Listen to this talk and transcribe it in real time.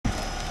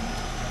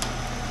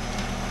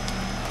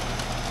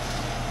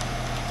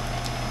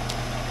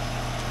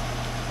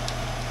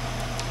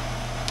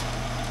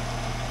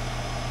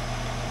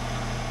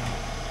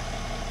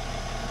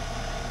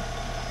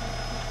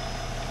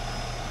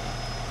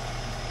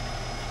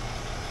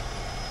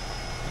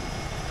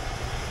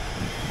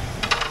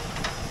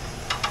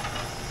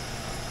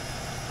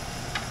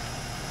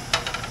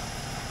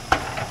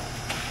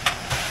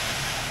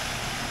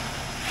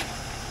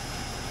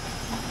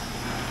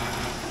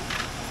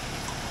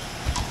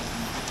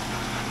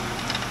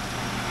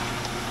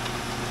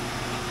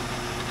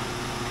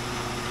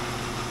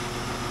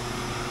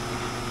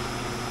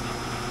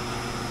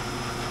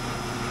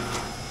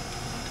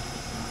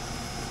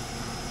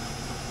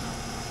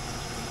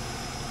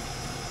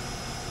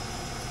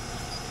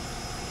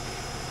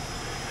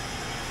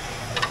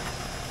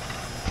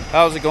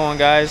How's it going,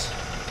 guys?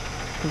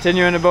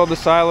 Continuing to build the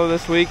silo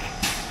this week.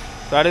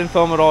 So I didn't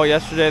film it all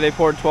yesterday. They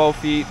poured 12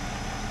 feet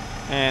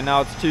and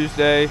now it's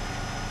Tuesday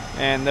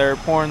and they're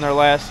pouring their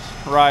last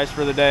rise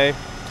for the day.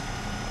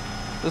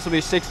 This will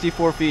be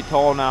 64 feet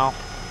tall now.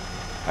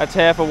 That's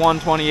half of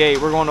 128.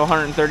 We're going to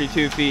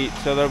 132 feet,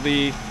 so they'll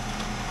be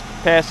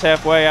past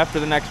halfway after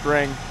the next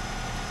ring.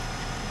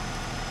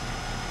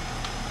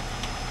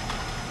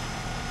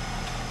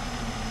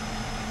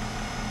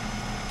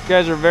 These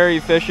guys are very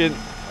efficient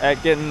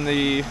at getting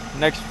the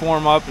next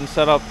form up and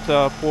set up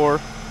to pour.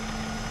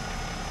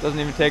 Doesn't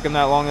even take them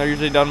that long. They're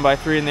usually done by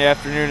 3 in the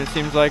afternoon. It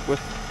seems like with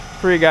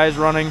 3 guys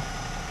running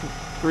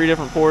 3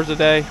 different pours a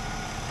day.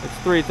 It's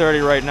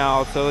 3:30 right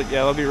now, so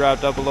yeah, they'll be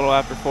wrapped up a little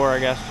after 4, I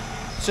guess.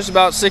 It's just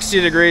about 60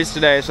 degrees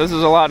today, so this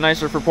is a lot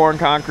nicer for pouring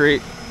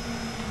concrete.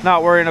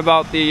 Not worrying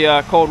about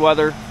the cold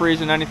weather,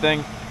 freezing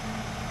anything.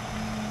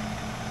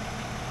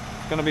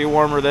 It's gonna be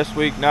warmer this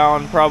week now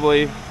and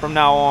probably from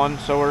now on,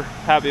 so we're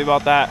happy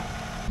about that.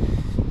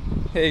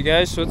 Hey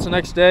guys, so it's the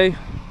next day.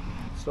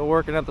 Still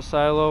working at the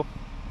silo.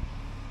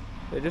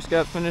 They just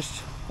got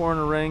finished pouring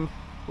a ring,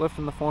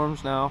 lifting the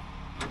forms now.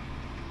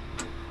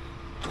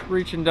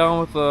 Reaching down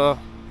with the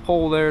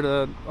pole there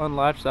to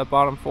unlatch that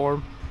bottom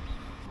form.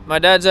 My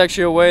dad's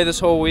actually away this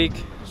whole week,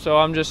 so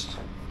I'm just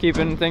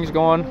keeping things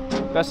going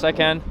best I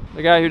can.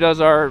 The guy who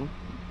does our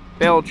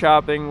bale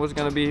chopping was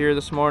going to be here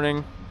this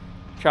morning,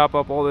 chop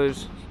up all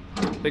those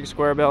big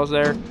square bales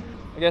there.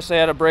 I guess they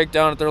had a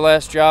breakdown at their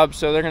last job,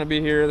 so they're going to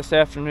be here this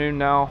afternoon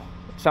now,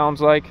 it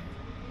sounds like,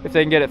 if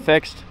they can get it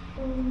fixed.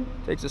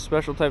 It takes a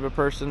special type of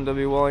person to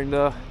be willing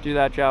to do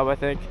that job, I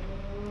think.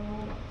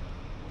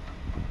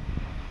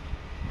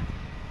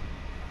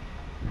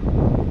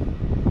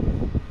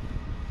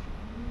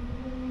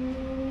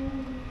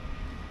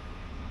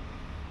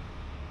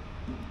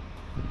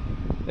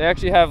 They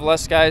actually have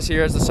less guys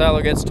here as the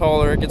silo gets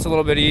taller. It gets a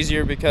little bit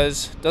easier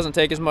because it doesn't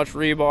take as much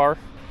rebar.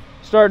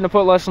 Starting to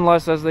put less and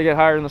less as they get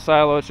higher in the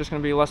silo. It's just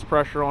going to be less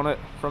pressure on it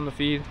from the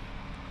feed.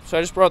 So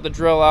I just brought the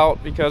drill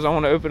out because I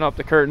want to open up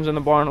the curtains in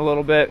the barn a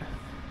little bit.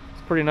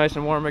 It's pretty nice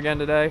and warm again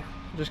today.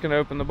 I'm just going to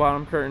open the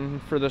bottom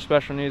curtain for the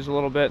special needs a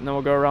little bit, and then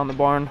we'll go around the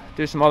barn,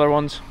 do some other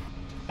ones.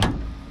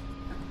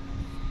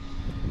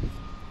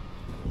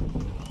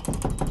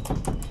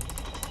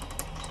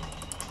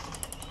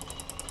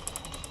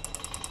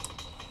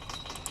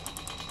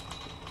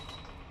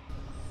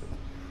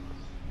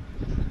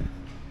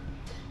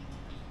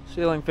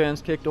 Ceiling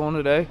fans kicked on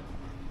today.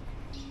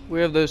 We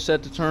have those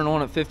set to turn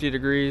on at 50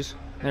 degrees.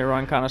 They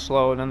run kind of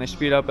slow and then they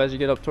speed up as you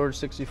get up towards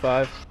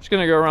 65. Just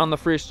gonna go around the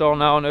freestall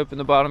now and open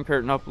the bottom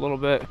curtain up a little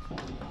bit.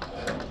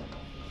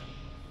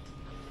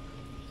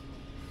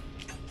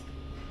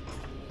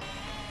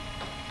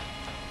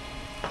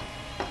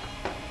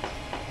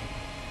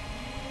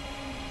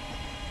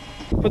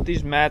 Put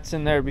these mats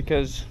in there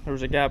because there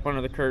was a gap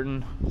under the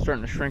curtain. It's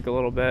starting to shrink a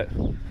little bit.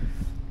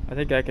 I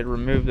think I could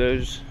remove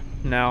those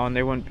now and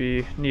they wouldn't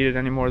be needed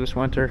anymore this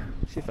winter.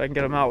 See if I can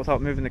get them out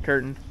without moving the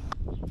curtain.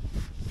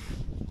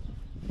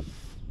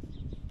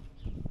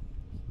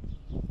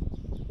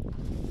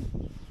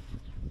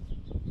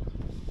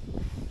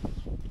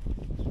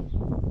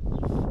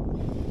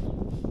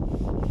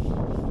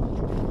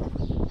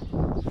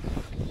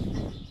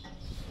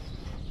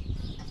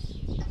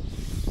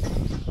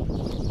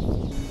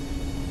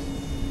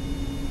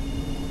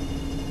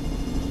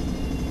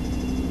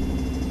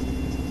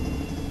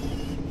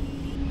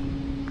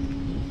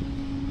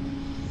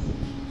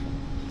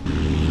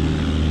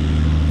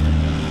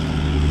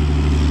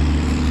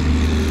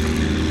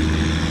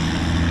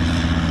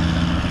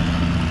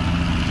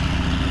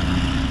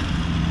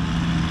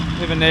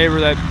 We have a neighbor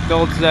that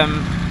builds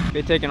them.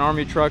 They take an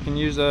army truck and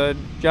use a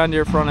John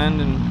Deere front end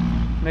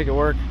and make it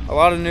work. A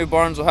lot of new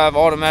barns will have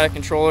automatic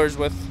controllers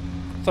with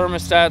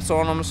thermostats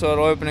on them, so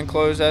it'll open and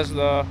close as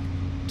the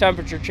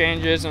temperature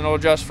changes, and it'll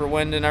adjust for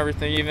wind and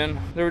everything even.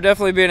 There would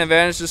definitely be an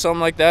advantage to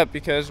something like that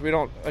because we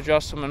don't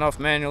adjust them enough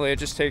manually. It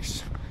just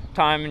takes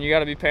time and you got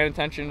to be paying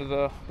attention to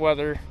the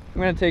weather.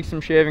 I'm going to take some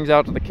shavings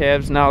out to the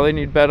calves now. They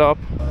need bed up.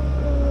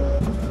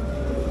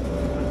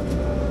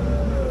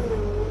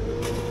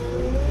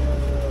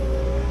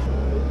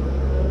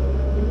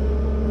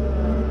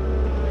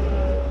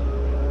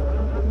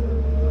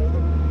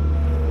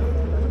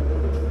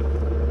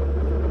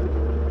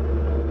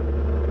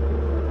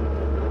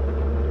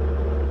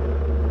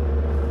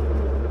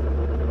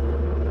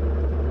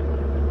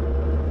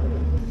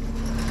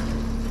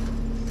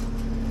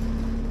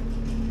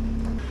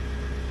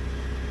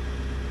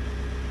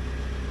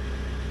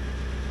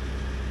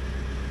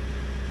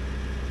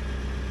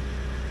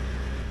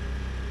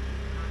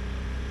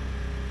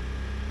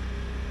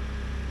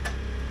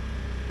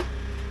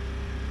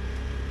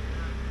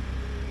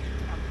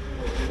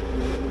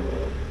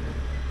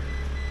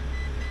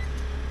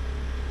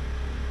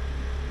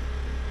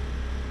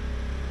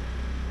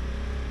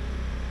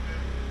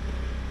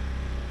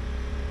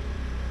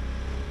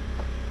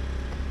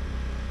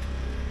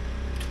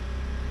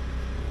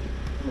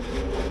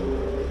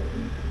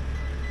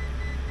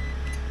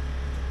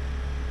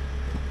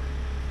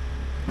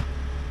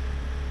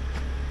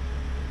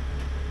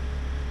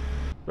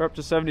 We're up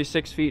to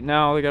 76 feet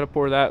now. They got to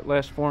pour that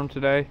last form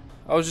today.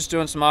 I was just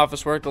doing some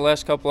office work the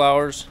last couple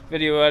hours,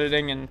 video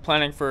editing and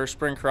planning for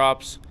spring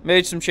crops.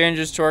 Made some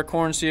changes to our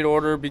corn seed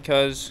order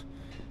because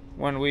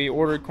when we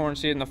ordered corn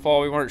seed in the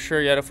fall, we weren't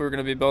sure yet if we were going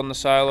to be building the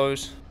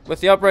silos.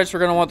 With the uprights, we're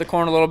going to want the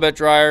corn a little bit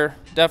drier,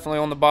 definitely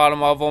on the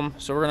bottom of them.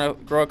 So we're going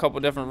to grow a couple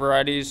different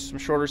varieties, some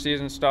shorter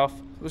season stuff.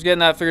 I was getting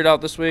that figured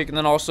out this week, and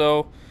then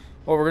also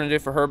what we're going to do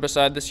for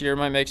herbicide this year,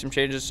 might make some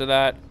changes to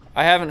that.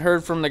 I haven't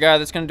heard from the guy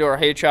that's going to do our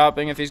hay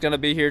chopping if he's going to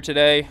be here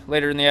today,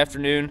 later in the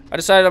afternoon. I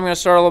decided I'm going to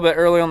start a little bit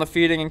early on the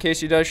feeding in case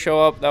he does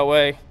show up. That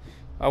way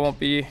I won't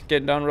be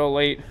getting done real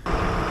late.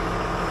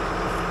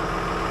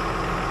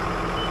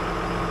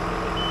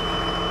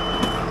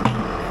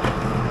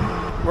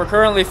 We're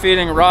currently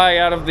feeding rye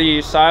out of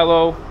the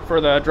silo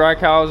for the dry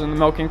cows and the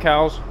milking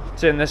cows.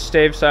 It's in this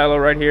stave silo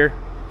right here.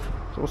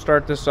 So we'll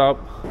start this up.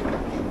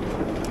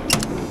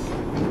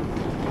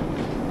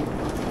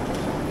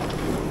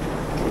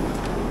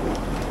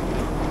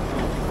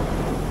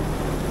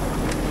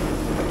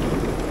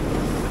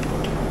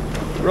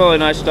 Really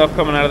nice stuff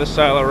coming out of the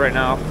silo right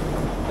now.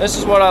 This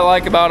is what I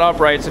like about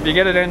uprights. If you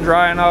get it in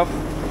dry enough,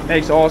 it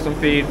makes awesome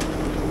feed.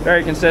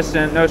 Very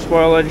consistent, no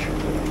spoilage.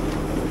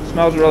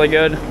 Smells really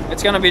good.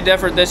 It's gonna be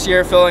different this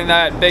year filling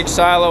that big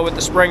silo with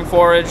the spring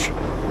forage.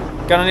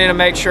 Gonna need to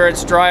make sure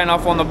it's dry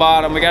enough on the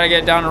bottom. We gotta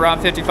get down to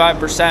around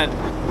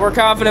 55%. We're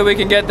confident we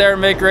can get there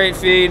and make great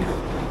feed.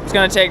 It's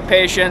gonna take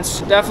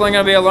patience. Definitely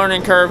gonna be a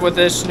learning curve with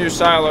this new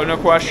silo, no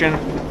question.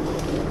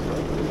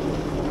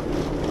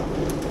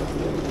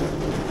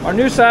 Our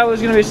new silo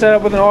is going to be set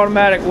up with an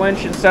automatic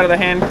winch instead of the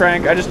hand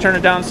crank. I just turned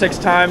it down 6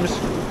 times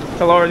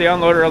to lower the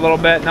unloader a little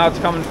bit. Now it's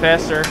coming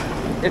faster.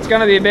 It's going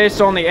to be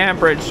based on the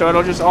amperage, so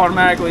it'll just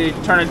automatically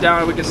turn it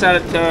down. We can set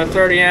it to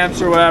 30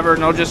 amps or whatever,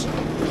 and it'll just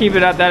keep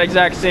it at that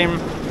exact same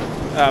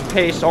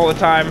pace all the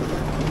time.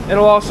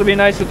 It'll also be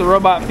nice with the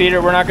robot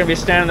feeder. We're not going to be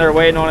standing there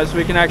waiting on it, so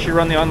we can actually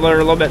run the unloader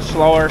a little bit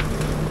slower.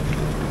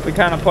 We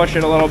kind of push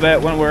it a little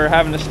bit when we're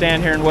having to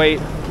stand here and wait.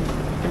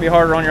 It can be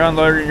harder on your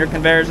unloader and your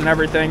conveyors and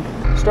everything.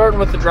 Starting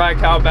with the dry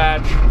cow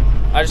batch,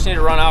 I just need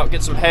to run out,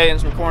 get some hay and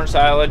some corn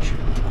silage,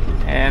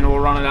 and we'll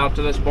run it out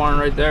to this barn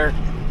right there.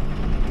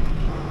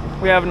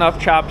 We have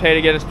enough chopped hay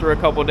to get us through a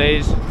couple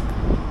days.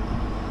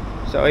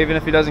 So even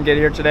if he doesn't get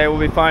here today, we'll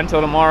be fine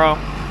till tomorrow.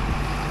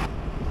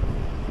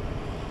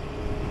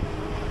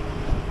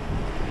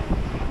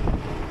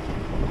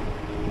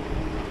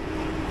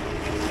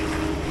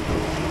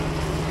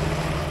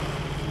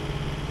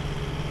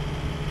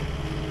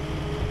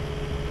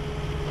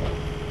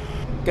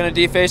 Gonna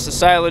deface the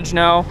silage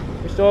now.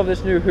 We still have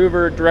this new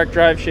Hoover direct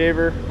drive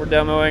shaver we're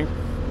demoing.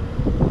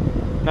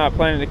 Not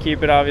planning to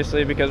keep it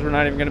obviously because we're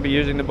not even gonna be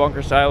using the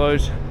bunker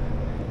silos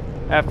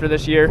after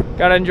this year.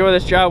 Gotta enjoy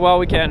this job while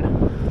we can.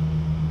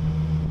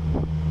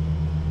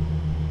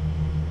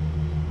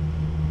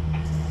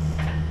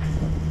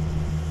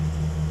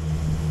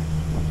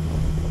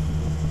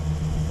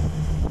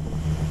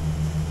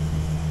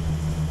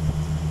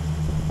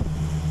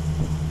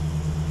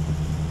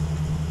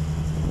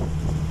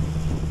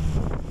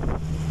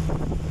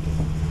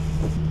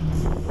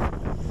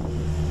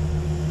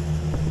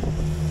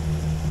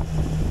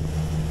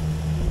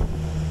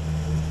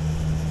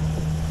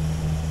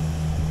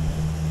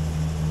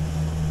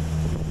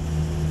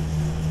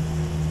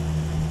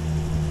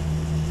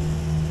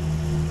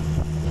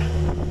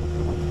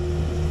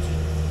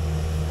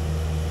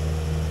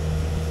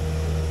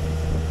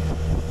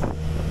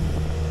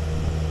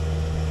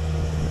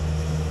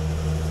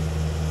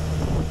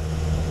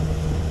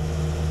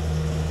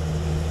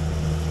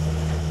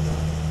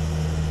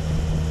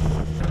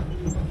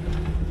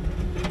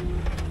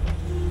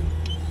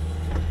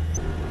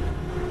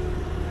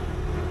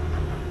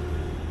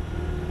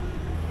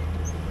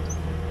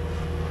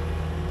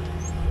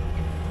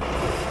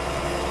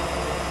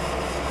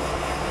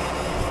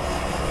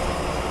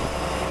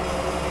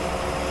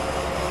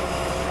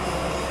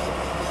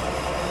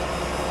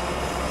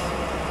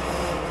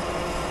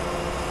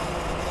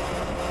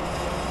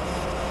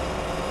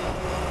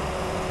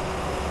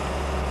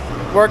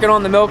 Working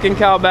on the milking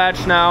cow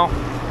batch now.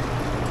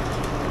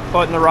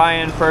 Putting the rye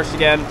in first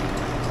again.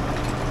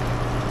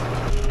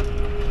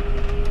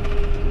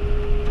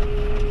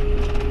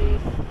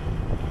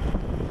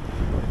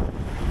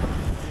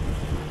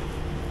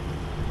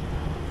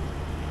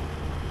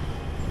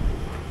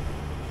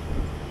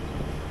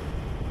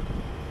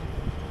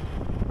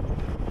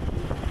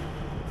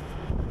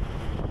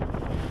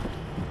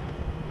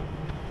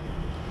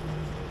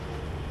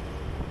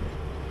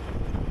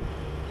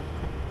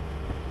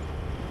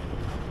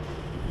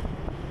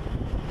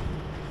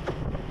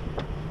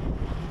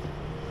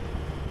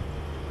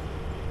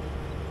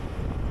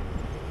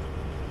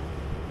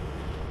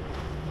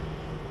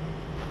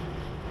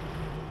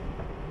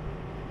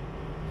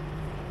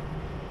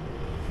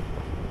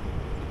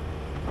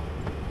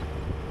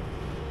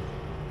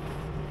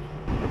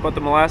 Put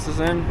the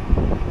molasses in.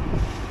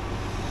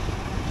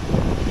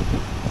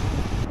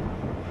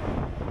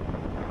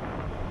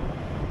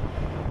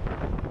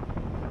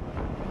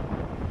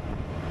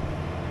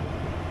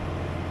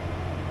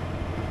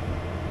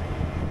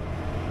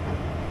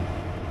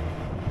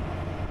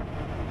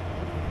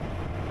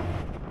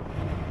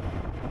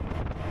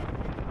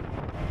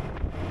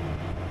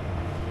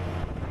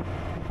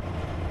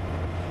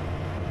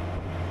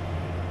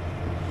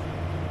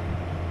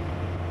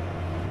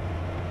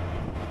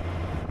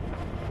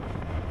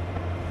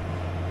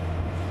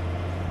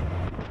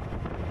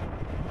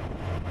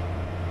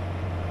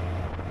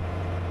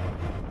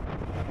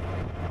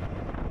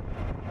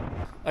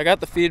 I got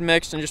the feed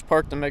mixed and just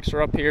parked the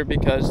mixer up here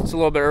because it's a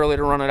little bit early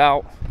to run it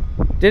out.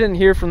 Didn't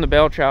hear from the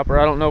bale chopper.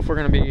 I don't know if we're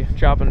going to be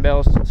chopping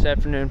bales this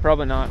afternoon.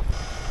 Probably not.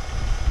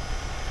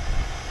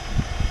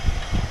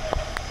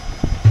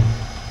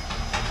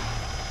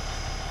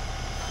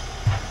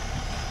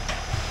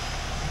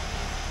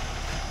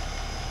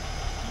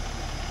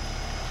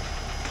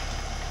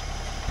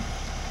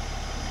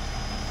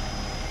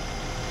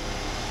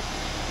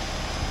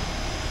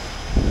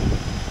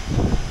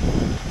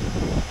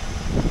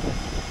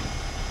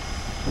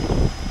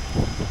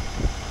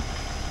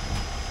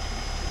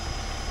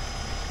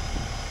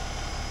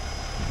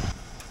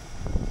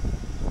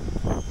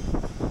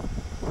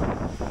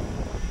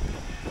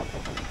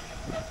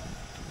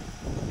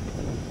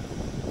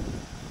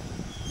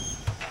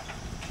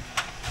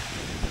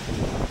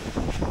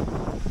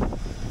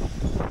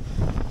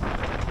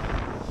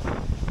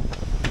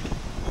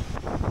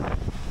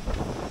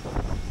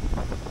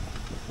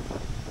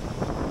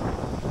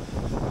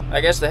 I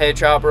guess the hay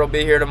chopper will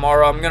be here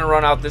tomorrow. I'm gonna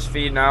run out this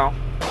feed now.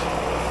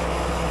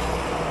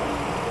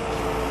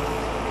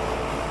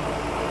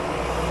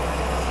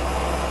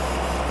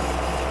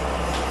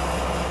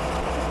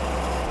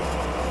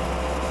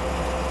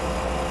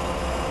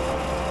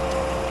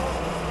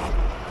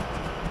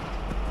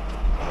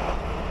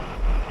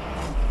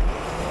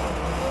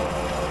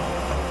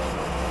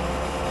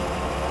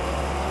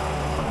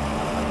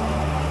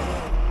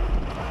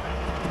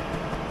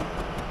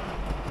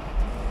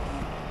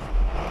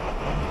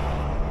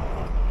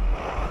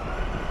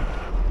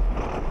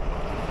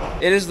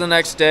 It is the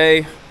next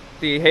day.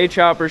 The hay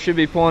chopper should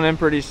be pulling in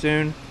pretty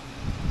soon.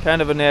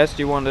 Kind of a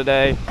nasty one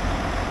today.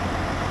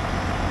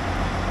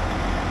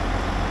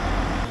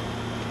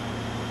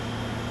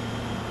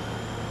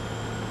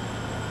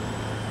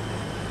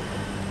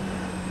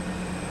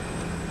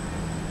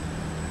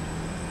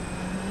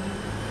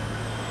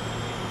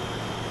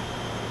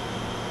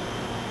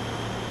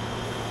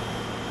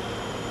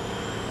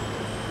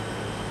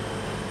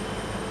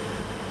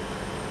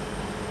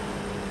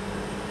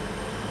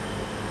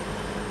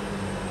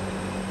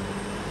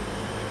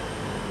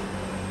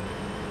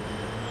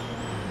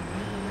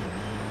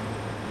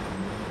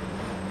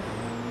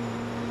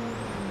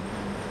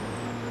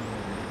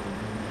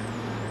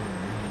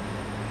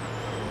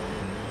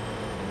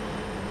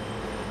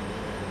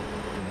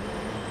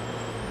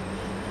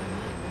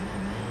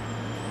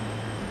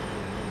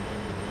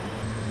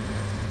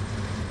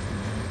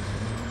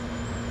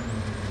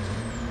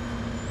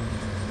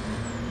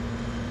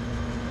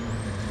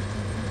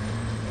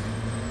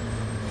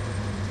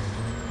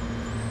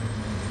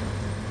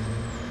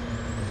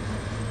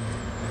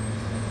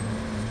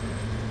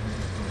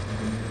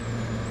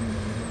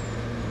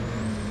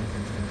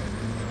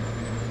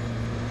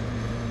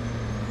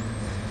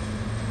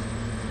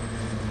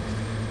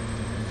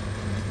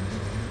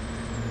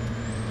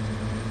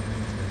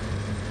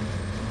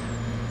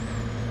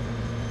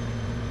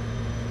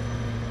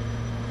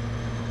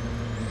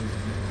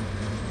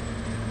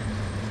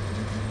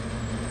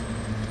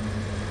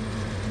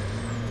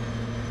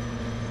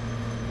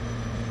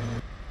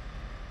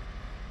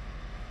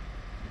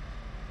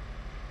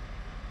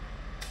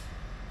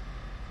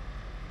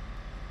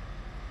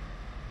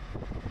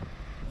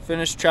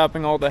 Finished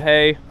chopping all the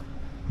hay.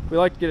 We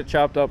like to get it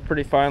chopped up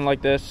pretty fine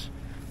like this.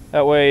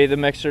 That way the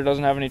mixer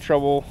doesn't have any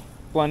trouble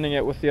blending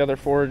it with the other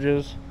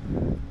forages.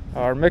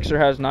 Our mixer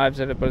has knives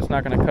in it, but it's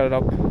not going to cut it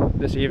up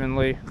this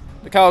evenly.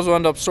 The cows will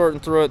end up sorting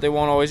through it. They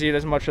won't always eat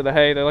as much of the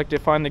hay. They like to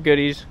find the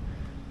goodies.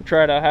 We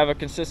try to have a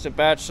consistent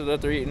batch so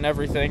that they're eating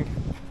everything.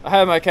 I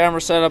have my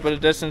camera set up at a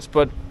distance,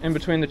 but in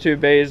between the two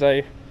bays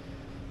I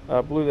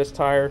blew this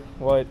tire.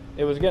 Well,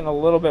 it was getting a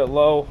little bit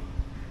low.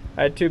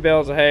 I had 2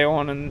 bales of hay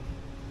on and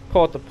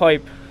caught the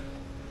pipe.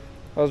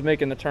 I was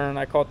making the turn.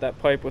 I caught that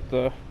pipe with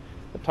the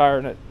tire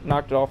and it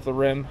knocked it off the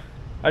rim.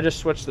 I just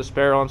switched the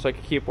spare on so I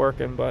could keep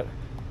working, but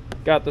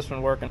got this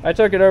one working. I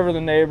took it over to the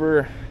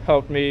neighbor,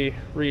 helped me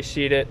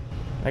reseat it.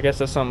 I guess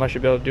that's something I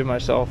should be able to do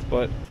myself,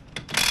 but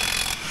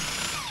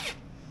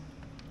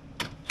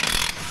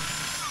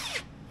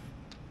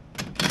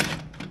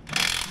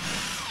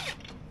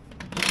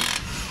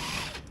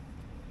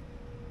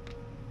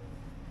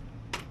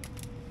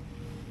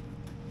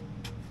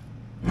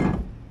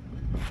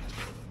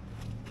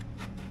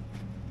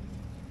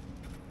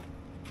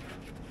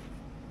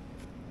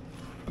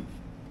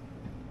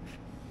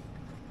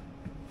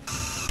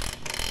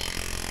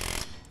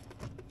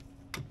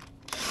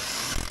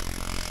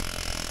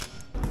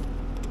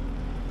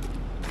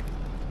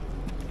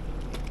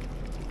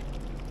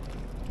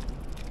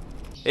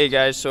hey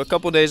guys, so a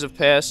couple days have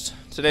passed.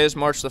 Today is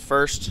March the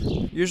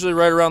 1st. Usually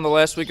right around the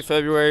last week of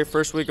February,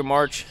 first week of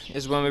March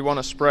is when we want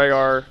to spray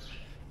our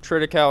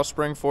Triticale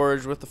spring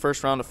forage with the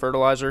first round of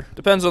fertilizer.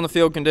 Depends on the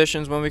field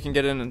conditions when we can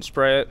get in and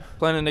spray it.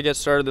 Planning to get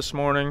started this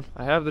morning.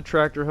 I have the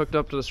tractor hooked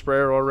up to the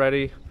sprayer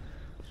already.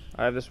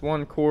 I have this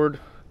one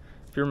cord.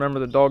 If you remember,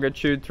 the dog had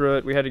chewed through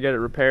it. We had to get it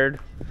repaired.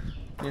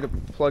 Need to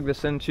plug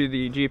this into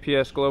the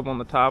GPS globe on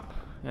the top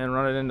and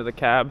run it into the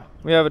cab.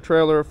 We have a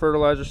trailer of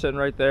fertilizer sitting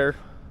right there,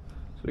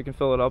 so we can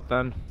fill it up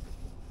then.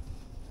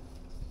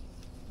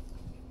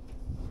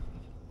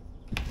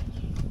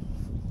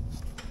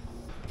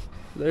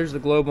 there's the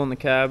globe on the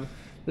cab.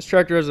 This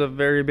tractor has a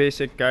very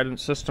basic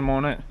guidance system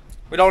on it.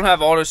 We don't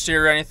have auto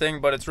steer or anything,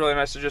 but it's really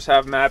nice to just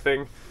have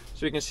mapping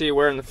so we can see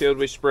where in the field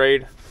we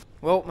sprayed.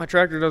 Well, my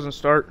tractor doesn't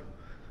start.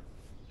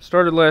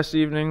 Started last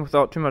evening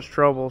without too much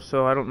trouble,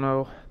 so I don't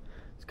know.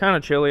 It's kind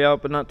of chilly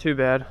out, but not too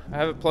bad. I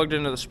have it plugged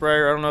into the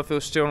sprayer. I don't know if it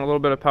was stealing a little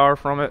bit of power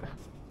from it.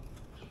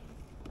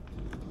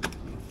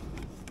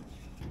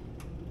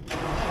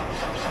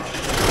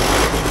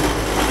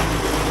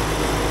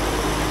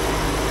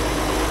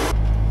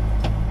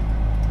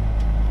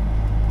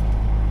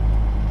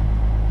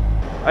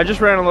 I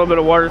just ran a little bit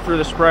of water through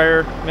the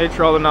sprayer, made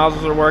sure all the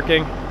nozzles are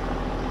working.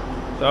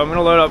 So I'm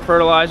gonna load up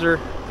fertilizer.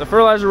 The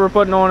fertilizer we're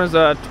putting on is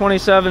a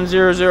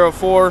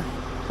 27004. So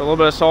a little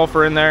bit of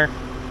sulfur in there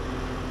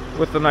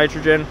with the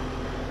nitrogen.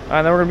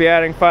 And then we're gonna be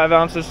adding 5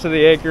 ounces to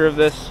the acre of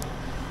this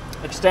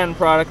Extend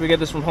product. We get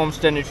this from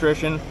Homestead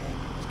Nutrition.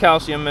 It's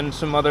calcium and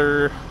some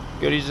other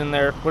goodies in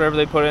there, whatever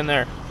they put in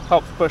there.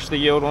 Helps push the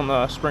yield on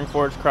the spring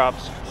forage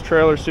crops. This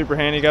trailer's super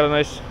handy, got a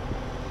nice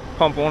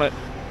pump on it.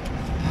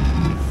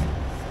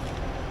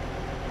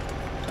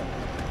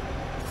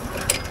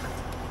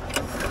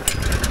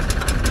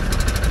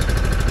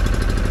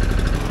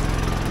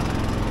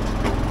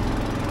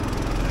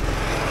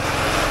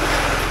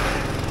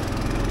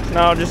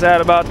 Now I'll just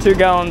add about 2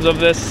 gallons of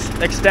this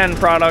Extend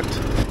product.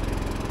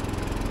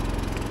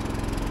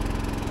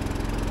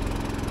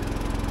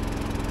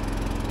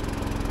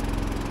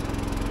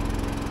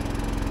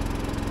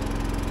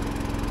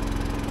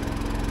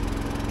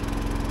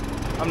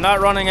 I'm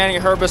not running any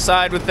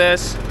herbicide with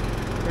this.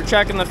 We're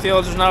checking the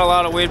fields, there's not a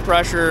lot of weed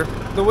pressure.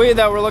 The weed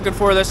that we're looking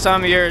for this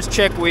time of year is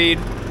chickweed.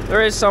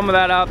 There is some of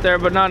that out there,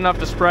 but not enough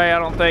to spray, I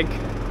don't think.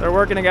 They're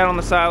working again on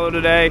the silo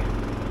today.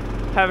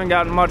 Haven't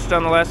gotten much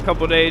done the last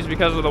couple of days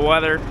because of the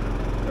weather.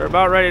 They're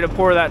about ready to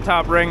pour that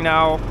top ring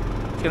now.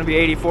 It's gonna be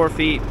 84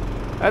 feet.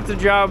 That's a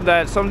job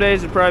that some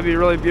days would probably be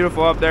really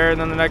beautiful up there,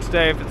 and then the next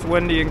day, if it's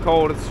windy and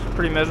cold, it's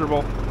pretty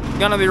miserable.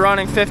 Gonna be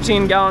running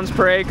 15 gallons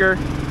per acre,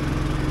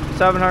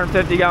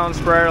 750 gallon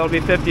sprayer. It'll be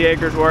 50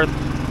 acres worth.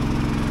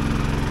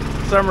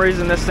 For some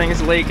reason this thing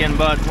is leaking,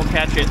 but we'll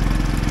catch it.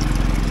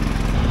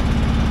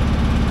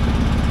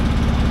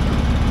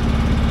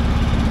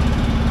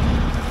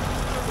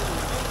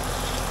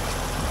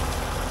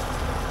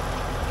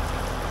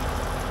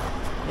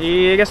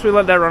 Yeah, I guess we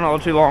let that run a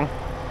little too long.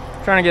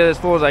 I'm trying to get it as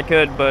full as I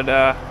could, but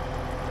I'm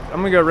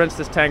gonna go rinse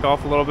this tank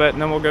off a little bit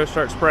and then we'll go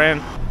start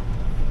spraying.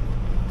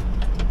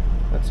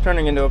 That's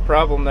turning into a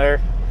problem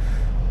there.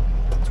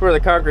 That's where the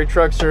concrete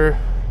trucks are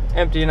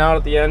emptying out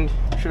at the end.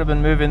 Should have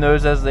been moving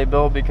those as they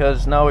build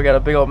because now we got a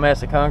big old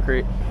mass of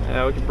concrete.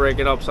 Yeah, we can break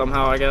it up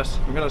somehow, I guess.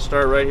 I'm gonna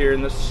start right here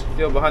in this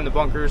field behind the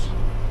bunkers.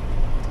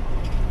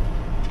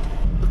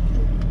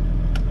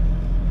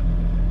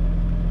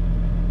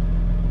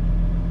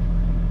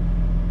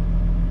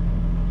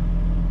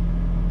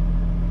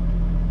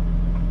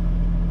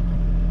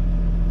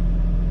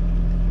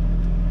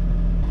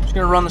 Just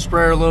gonna run the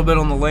sprayer a little bit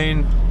on the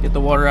lane, get the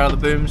water out of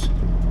the booms.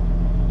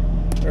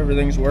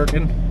 Everything's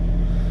working.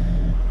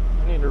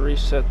 I need to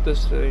reset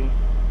this thing.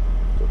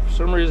 For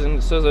some reason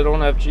it says I don't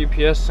have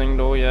GPS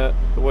signal yet.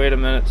 Wait a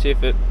minute, see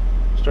if it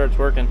starts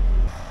working.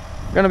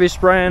 I'm gonna be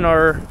spraying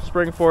our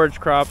spring forage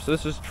crops.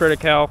 This is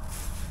Triticale.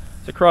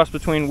 It's a cross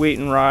between wheat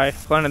and rye.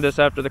 Planted this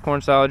after the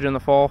corn silage in the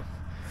fall.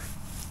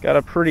 Got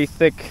a pretty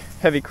thick,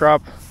 heavy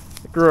crop.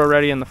 It grew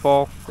already in the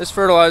fall. This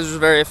fertilizer is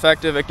very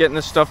effective at getting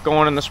this stuff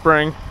going in the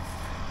spring.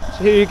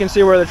 So here you can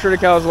see where the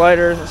Triticale is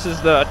lighter. This is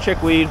the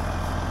chickweed.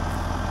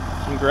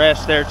 Some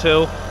grass there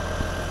too,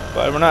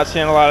 but we're not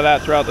seeing a lot of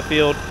that throughout the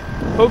field.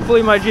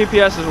 Hopefully my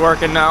GPS is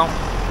working now.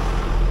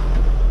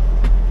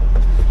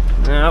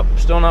 Nope,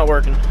 still not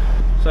working.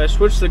 So I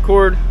switched the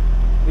cord,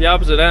 the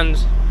opposite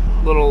ends.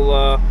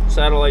 Little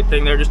satellite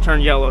thing there just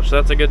turned yellow, so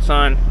that's a good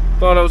sign.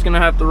 Thought I was gonna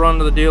have to run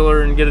to the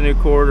dealer and get a new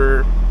cord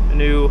or a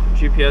new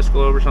GPS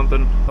globe or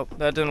something. Oh,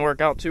 that didn't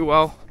work out too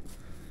well.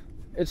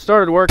 It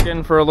started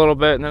working for a little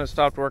bit and then it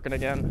stopped working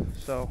again.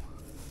 So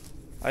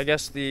I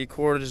guess the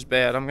cord is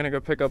bad. I'm gonna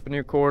go pick up a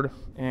new cord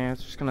and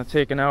it's just gonna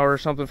take an hour or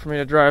something for me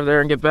to drive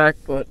there and get back,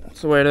 but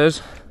that's the way it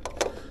is.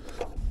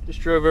 Just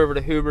drove over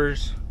to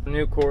Huber's, a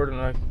new cord and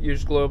a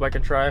used globe I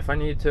can try if I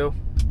need to.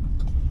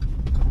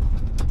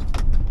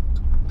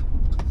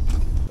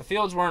 The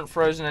fields weren't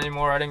frozen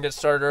anymore. I didn't get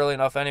started early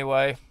enough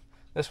anyway.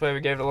 This way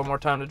we gave it a little more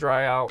time to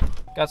dry out.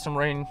 Got some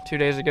rain 2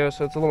 days ago,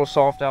 so it's a little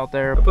soft out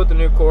there. I put the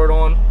new cord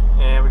on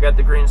and we got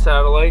the green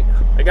satellite.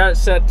 I got it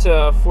set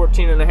to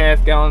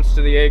 14.5 gallons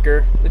to the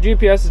acre. The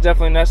GPS is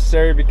definitely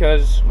necessary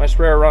because my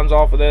sprayer runs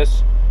off of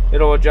this.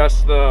 It'll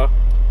adjust the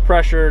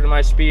pressure to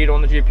my speed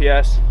on the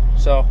GPS.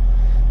 So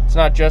it's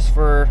not just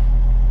for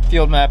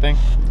field mapping.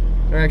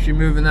 They're actually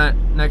moving that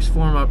next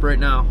form up right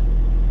now.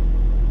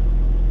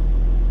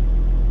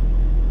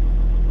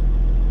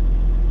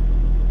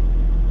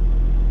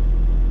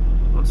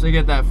 Once they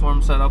get that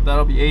form set up,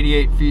 that'll be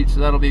 88 feet,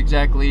 so that'll be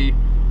exactly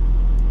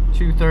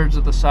 2/3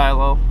 of the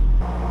silo.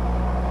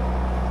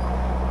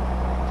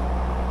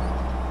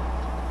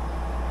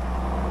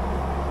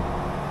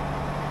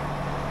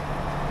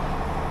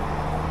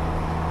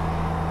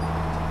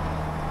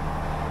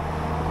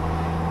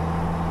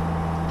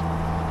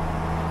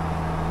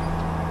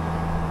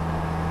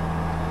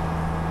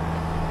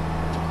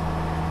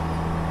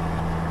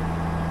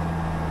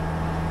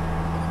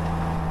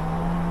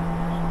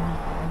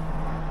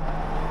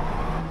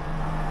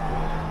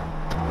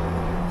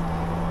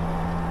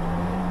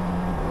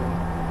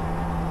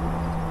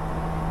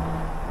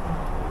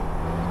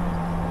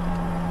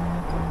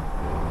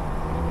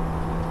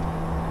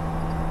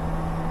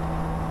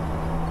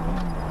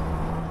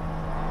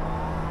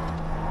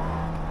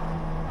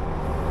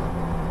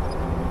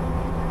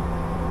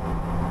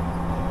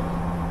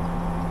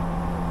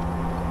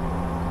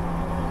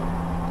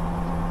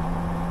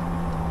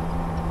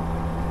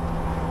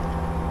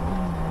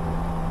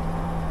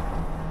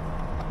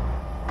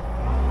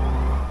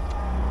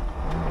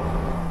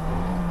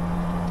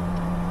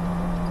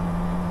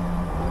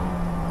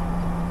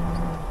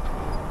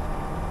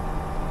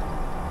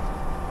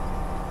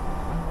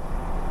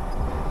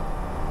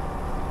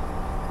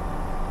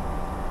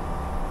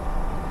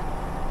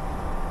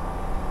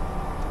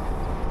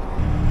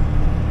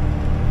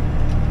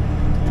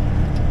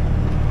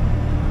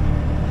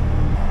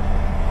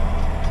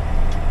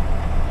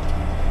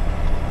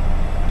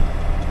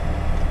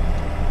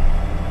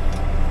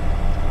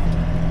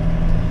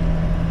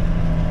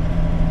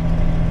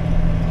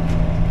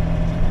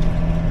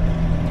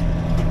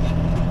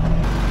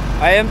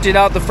 I emptied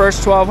out the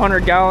first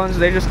 1,200 gallons.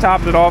 They just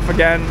topped it off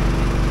again,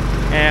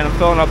 and I'm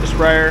filling up the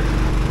sprayer.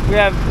 We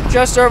have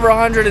just over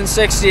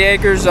 160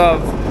 acres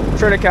of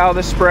triticale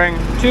this spring.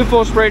 2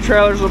 full spray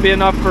trailers will be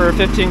enough for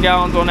 15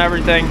 gallons on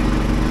everything.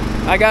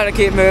 I gotta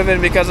keep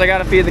moving because I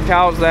gotta feed the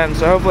cows then,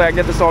 so hopefully I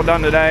get this all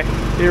done today.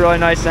 It'd be really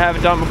nice to have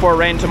it done before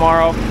rain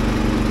tomorrow.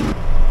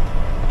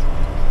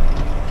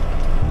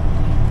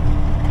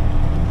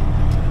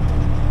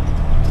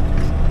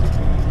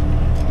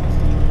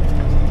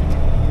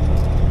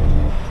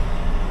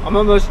 I'm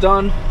almost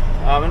done.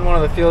 I'm in one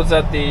of the fields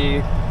that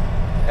the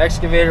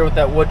excavator with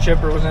that wood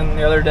chipper was in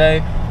the other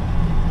day.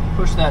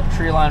 Pushed that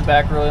tree line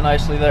back really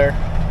nicely there.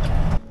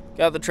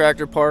 Got the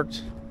tractor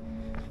parked.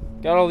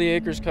 Got all the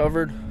acres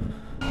covered.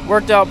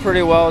 Worked out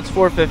pretty well. It's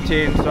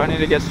 4:15, so I need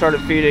to get started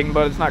feeding,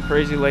 but it's not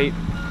crazy late.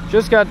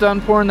 Just got done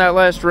pouring that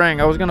last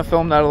ring. I was gonna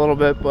film that a little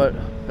bit, but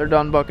they're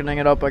done bucketing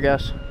it up, I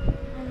guess.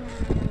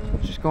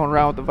 Just going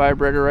around with the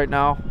vibrator right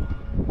now.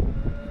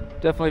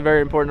 Definitely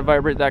very important to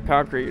vibrate that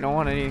concrete. You don't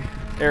want any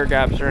air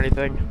gaps or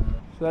anything.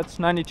 So that's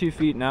 92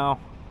 feet now.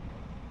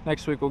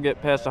 Next week we'll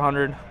get past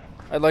 100.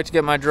 I'd like to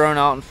get my drone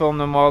out and film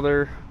them while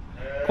they're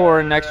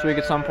pouring next week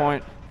at some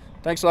point.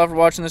 Thanks a lot for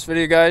watching this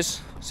video,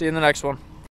 guys. See you in the next one.